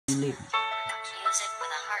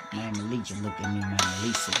feel me? Man, Malik, you look at me, man.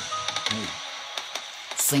 Malik said, hey.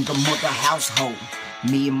 Single mother household.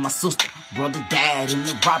 Me and my sister, brother died in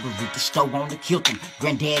the robbery. The stove on the killed him.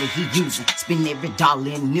 Granddaddy, he using, spend every dollar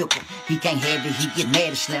in nickel. He can't have it, he get mad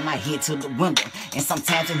and slam my head to the window. And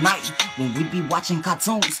sometimes at night, when we be watching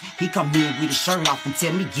cartoons, he come in with his shirt off and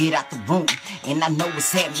tell me get out the room. And I know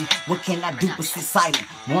what's happening, what can I do but sit silent?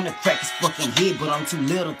 Wanna crack his fucking head, but I'm too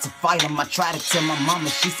little to fight him. I try to tell my mama,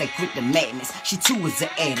 she say quit the madness. She too is an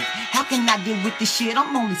addict. How can I deal with this shit?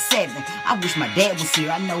 I'm only 7. I wish my dad was here,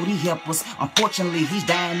 I know he help us. Unfortunately, he's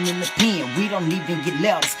dying in the pen. We don't even get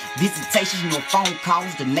letters, visitations, no phone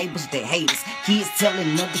calls. The neighbors that hate us, kids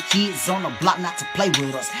telling other kids on the block not to play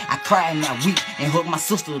with us. I cry and I weep and hug my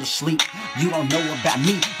sister to sleep. You don't know about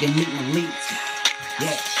me, then meet Malik.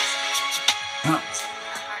 Yeah.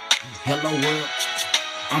 Hello world,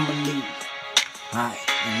 I'm Malik. Right,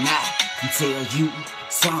 and I can tell you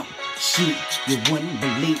some shit you wouldn't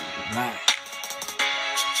believe. Right.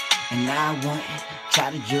 And I won't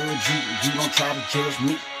try to judge you, you don't try to judge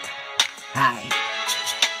me. Hi.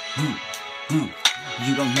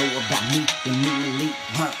 You don't know about me, then meet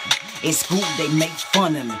Malik, At school they make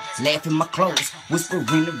fun of me, laugh in my clothes, whispering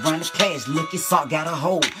around the class, look his sock got a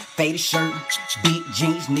hole, faded shirt, big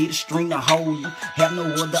jeans, need a string to hold you, have no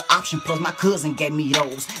other option, plus my cousin gave me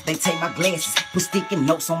those, they take my glasses, put sticky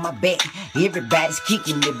notes on my back, everybody's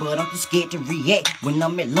kicking me, but I'm too scared to react, when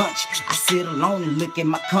I'm at lunch, I sit alone and look at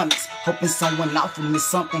my comments, hoping someone offer me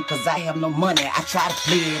something, cause I have no money, I try to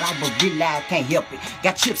play it out, but really I can't help it,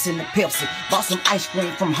 got chips in the Pepsi, bought some ice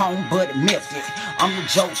cream from home, but it melted, I'm the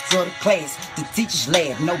joke of the class, the teachers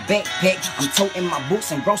laugh, no backpack, I'm toting my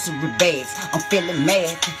books and grocery bags, I'm feeling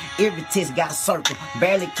mad, every test got a circle,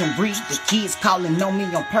 barely can read, the kids calling on me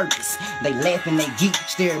on purpose, they laugh and they geek,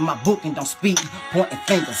 stare at my book and don't speak, pointing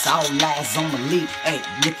fingers, all lies on Malik, hey,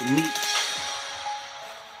 look at me,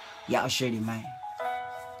 y'all shitty, man,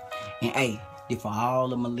 and hey, if for all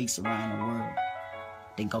the Maliks around the world,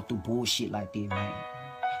 they go through bullshit like this, man,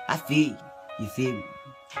 I feel you feel me,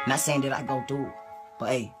 not saying that I go through it, but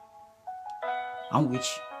hey, I'm with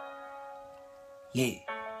you. Yeah.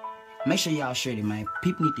 Make sure y'all share it, man.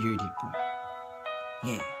 People need to hear this, bro.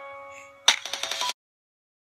 Yeah.